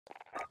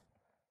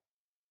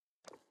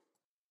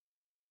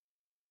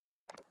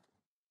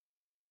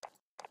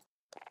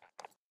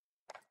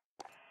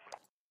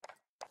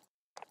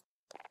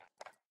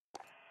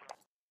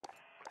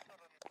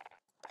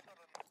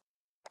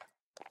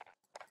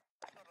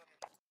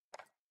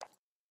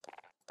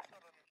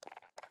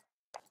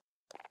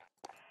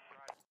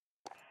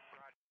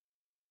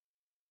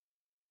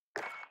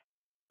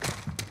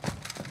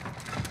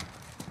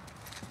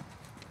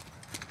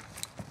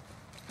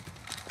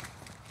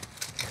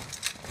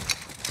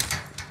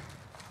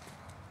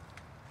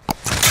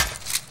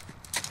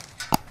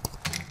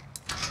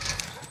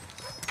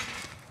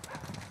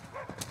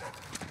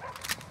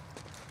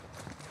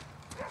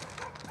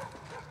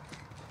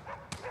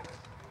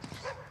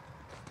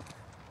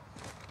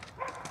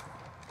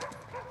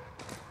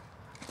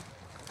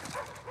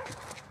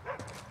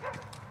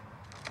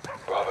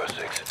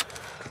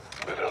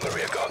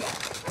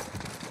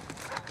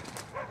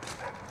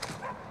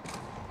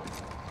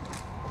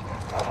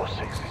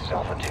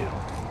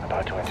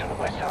connected with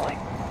my celly.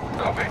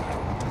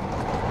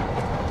 Copy.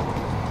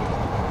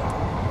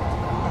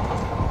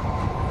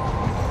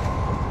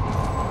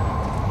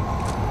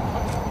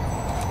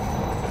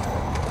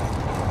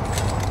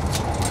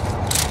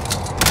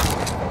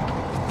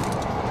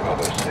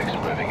 Bravo 6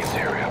 moving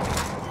interior.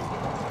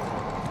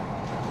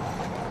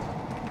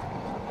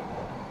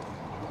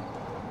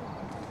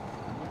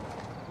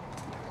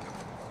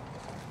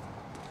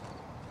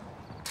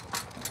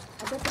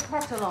 I get the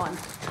kettle on.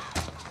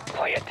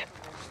 Play it.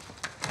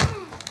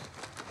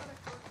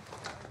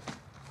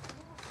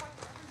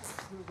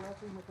 We're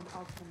working with an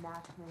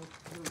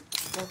ultra-nationalist group.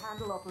 They'll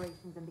handle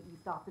operations in the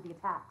east after the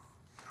attacks.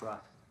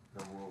 Trust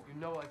the wolf. You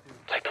know I do.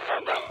 Take the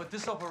front row. But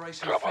this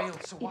operation Drop on.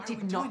 failed, so why It are we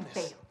did doing not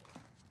this? fail.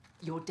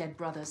 Your dead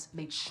brothers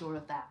made sure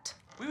of that.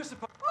 We were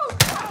supposed.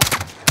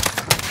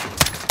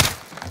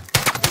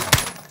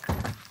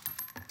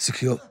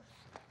 Secure.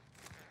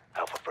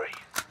 Alpha 3.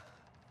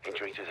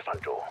 Entering through the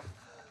front door.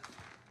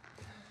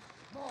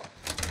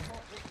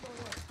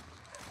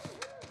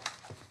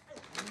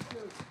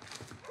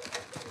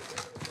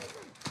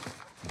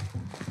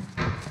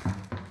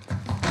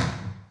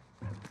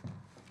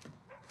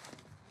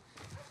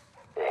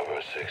 Bravo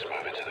 6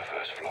 moving to the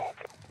first floor.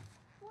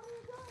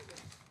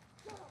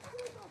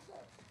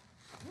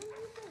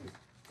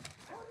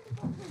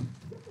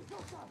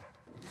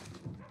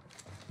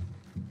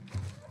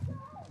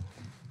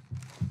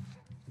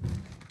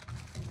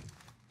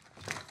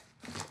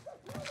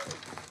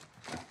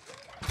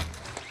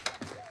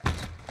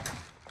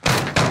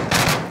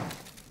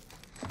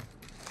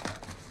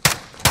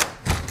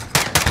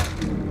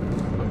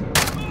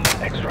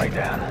 X-ray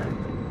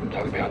down.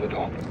 Tuck behind the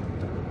door.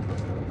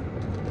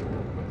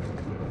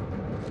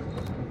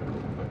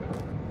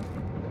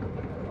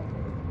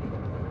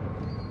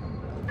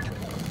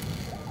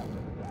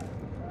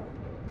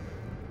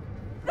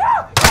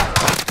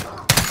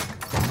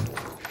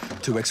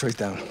 Two X-rays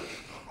down.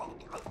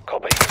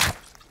 Copy.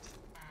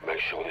 Make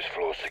sure this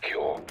floor's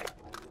secure.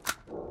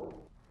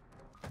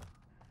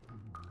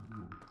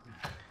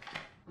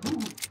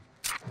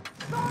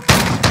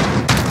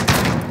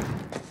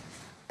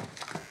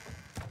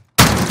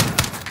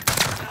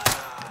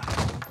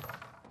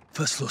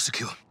 First floor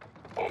secure.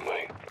 On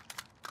me.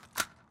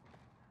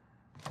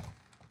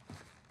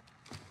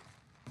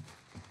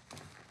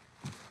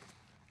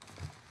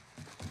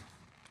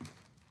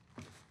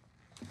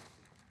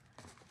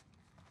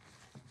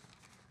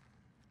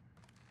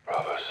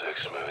 Bravo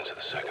 6 moving to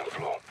the second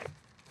floor.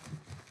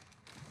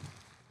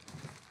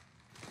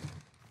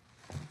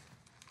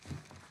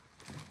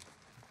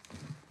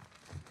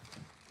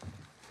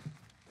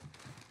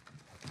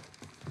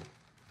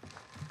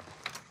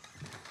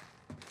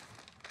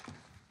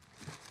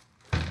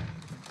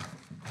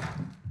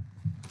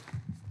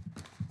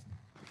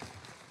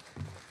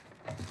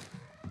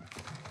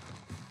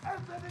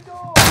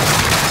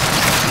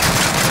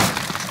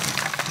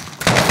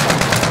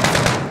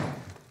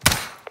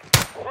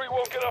 Three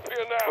won't get up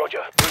here now. Roger.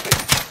 Moving.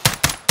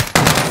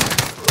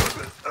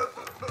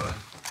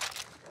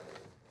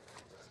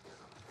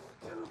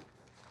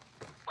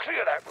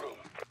 Clear that room.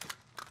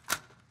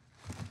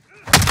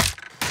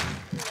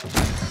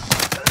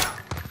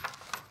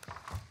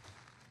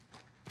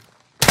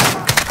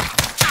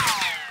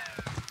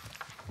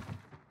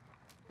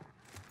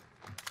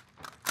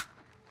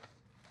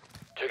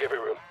 Check every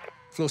room.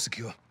 Floor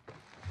secure.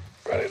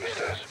 Right in the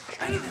stairs.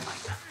 Hang in there,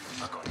 mate.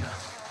 I got you.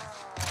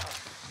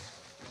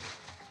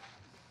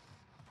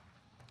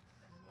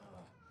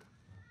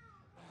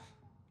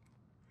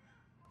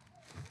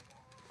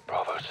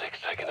 Bravo 6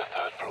 taking the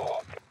third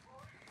floor.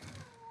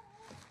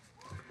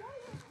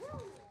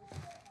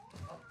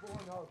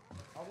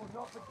 I will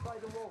not betray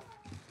the wolf.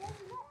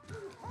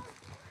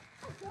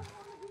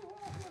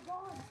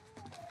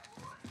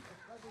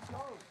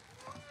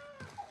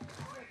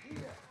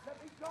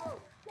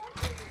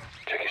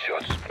 Check your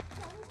shots.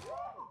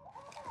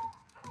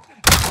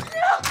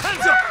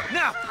 Hands up!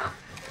 Now!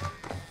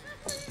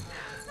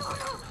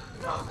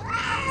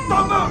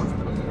 Don't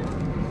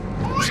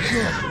move!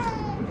 Secure.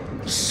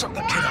 Suck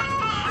the kid up.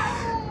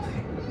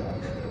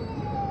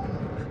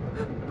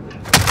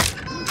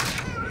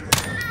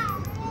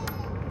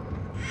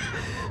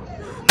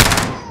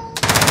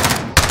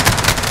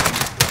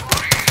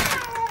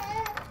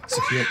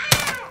 Secure.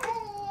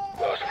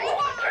 Last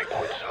floor. Take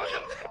point,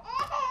 Sergeant.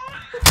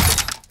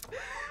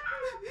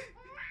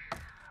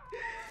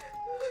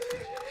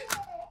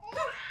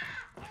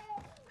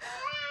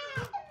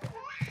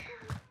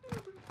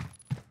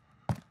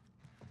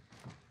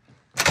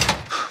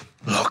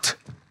 Locked.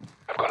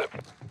 I've got it.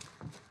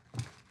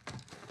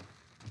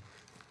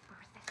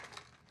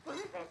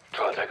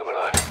 Try and take him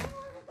alive.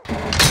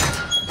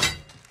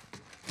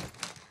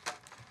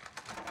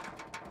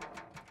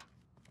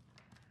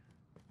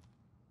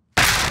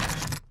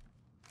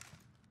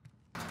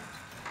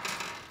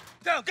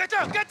 Down! Get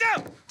down! Get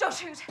down! Don't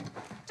shoot!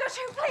 Don't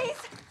shoot,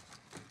 please!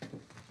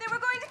 They were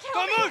going to kill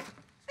Don't me! move!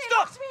 They Stop!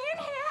 locked me in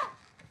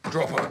here!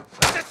 Drop her.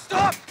 I said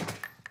stop!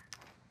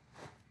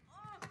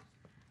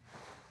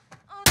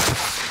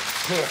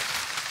 Clear.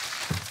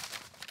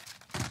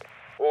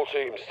 All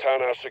teams,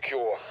 townhouse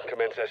secure.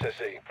 Commence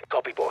SSE.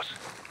 Copy, boss.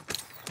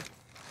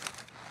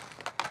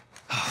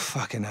 Oh,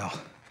 fucking hell.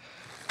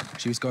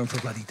 She was going for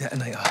a bloody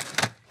detonator.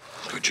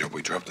 Good job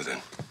we dropped it in.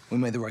 We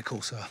made the right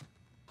call, sir.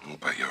 We'll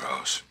bet your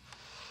ass.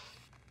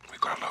 We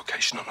got a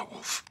location on the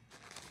wolf.